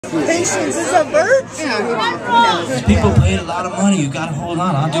Patience is a virtue. Yeah, people paid a lot of money. You gotta hold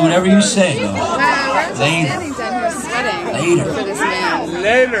on. I'll do whatever you say, though. Later. Later. For this man.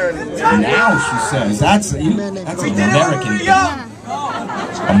 Later. Now, she says. That's an American girl.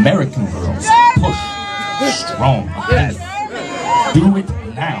 American girls. Push. Strong. Do it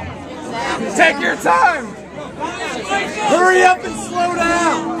now. Take your time. Hurry up and slow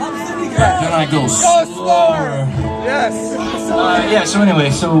down. Then I go slower. Yes. Yeah, so anyway,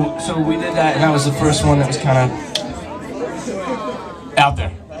 so we did that, and that was the first one that was kind of out there.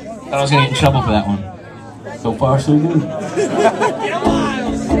 Thought I was going to get in trouble for that one. So far, so good.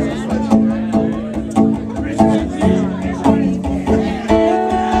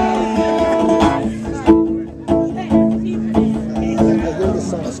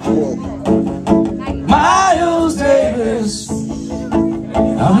 Miles Davis,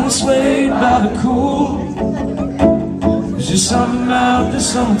 I'm swayed by the cool. There's just something about the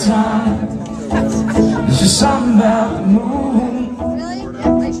summertime. There's just something about the moon.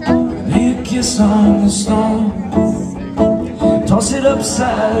 Lay a kiss on the stone. Toss it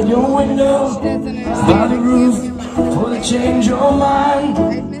upside your window by the roof before they change your mind.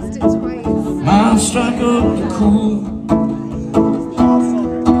 Mind strike up the cool.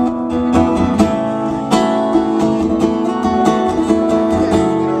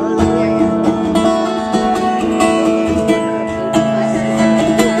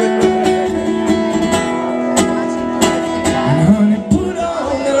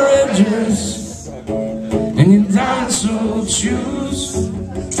 And your dinosaur shoes.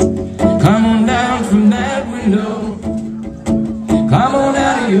 Climb on down from that window. Climb on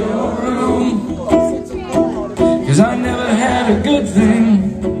out of your room. 'Cause I never had a good thing,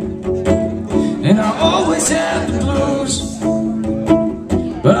 and I always had the blues.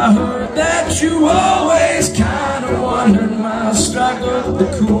 But I heard that you always kinda wondered my strike up the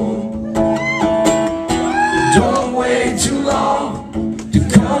cool. Don't wait too long to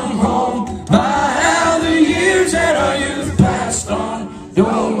come home. My how the years that our youth passed on.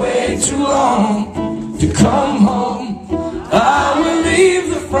 Don't wait too long to come home. I will leave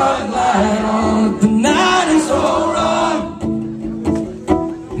the front light on if the night is all wrong.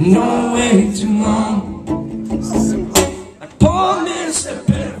 Don't wait too long. Like poor Mr.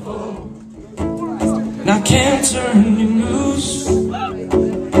 Pitiful, and I can't turn you loose.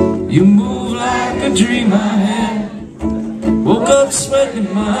 You move like a dream I had. Woke up sweating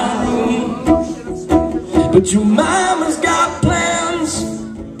in my room. But your mama's got plans,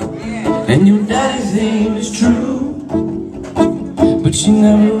 and your daddy's name is true. But she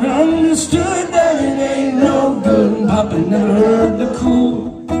never understood that it ain't no good, and Papa never heard the cool.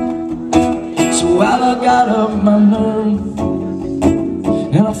 So while I got up my nerve,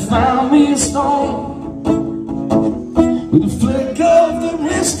 and I found me a stone, with a flick of the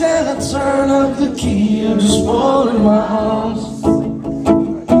wrist and a turn of the key, I just fall in my arms.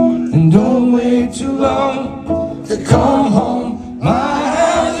 And don't wait too long to come home. My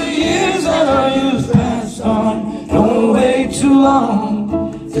how the years that our youth passed on. Don't wait too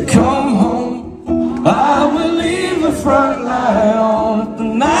long to come home. I will leave the front light on if the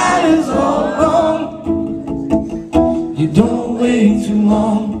night is all wrong. You don't wait too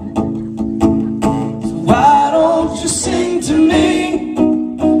long. So why don't you sing to me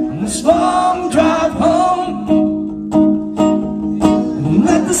on this long drive home? And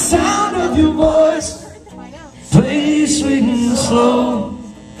let the sound of your voice play sweet and slow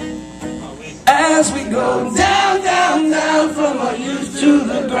as we go down, down, down from our youth to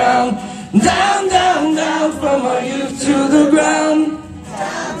the ground. Down, down, down from our youth to the ground.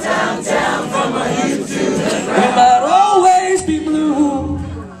 Down, down, down from our youth to the ground. We might always be blue.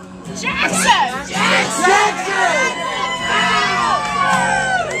 Jackson! Jackson!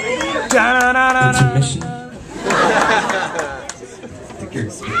 Intermission.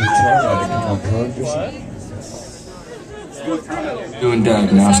 Doing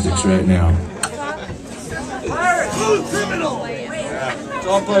diagnostics right now. It's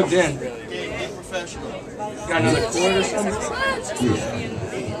all plugged in. Got another chord or something?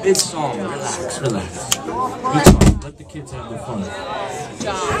 Yeah. Big song. Relax, relax. Good song. Let the kids have their fun.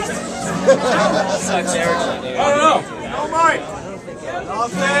 Sucks, Eric. Oh, no. No, Mike.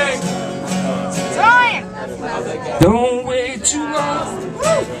 Nothing. Time! Don't wait too long.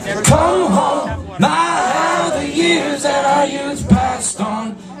 Come home. My how the years that our youth passed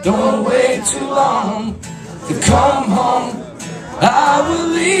on. Don't wait too long to come home. I will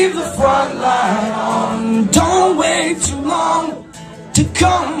leave the front light on. Don't wait too long to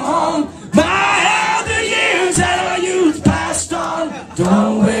come home. My how the years that our youth passed on.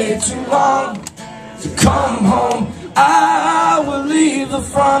 Don't wait too long to come home. I will leave the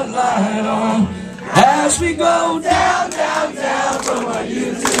front light on as we go down, down, down from our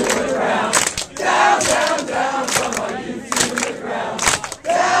youth to the ground. Down, down, down from our youth to the ground.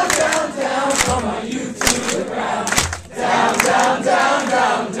 Down, down, down from our youth to the ground. Down, down, down,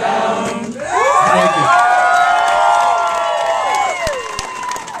 down, down. Thank you.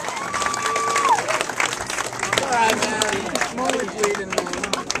 Alright, man. More bleeding, man.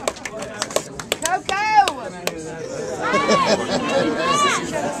 Coco!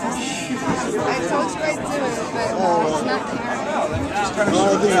 I told you I'd do it, but it's not caring.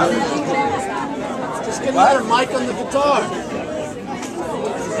 Just get louder, Mike, on the guitar.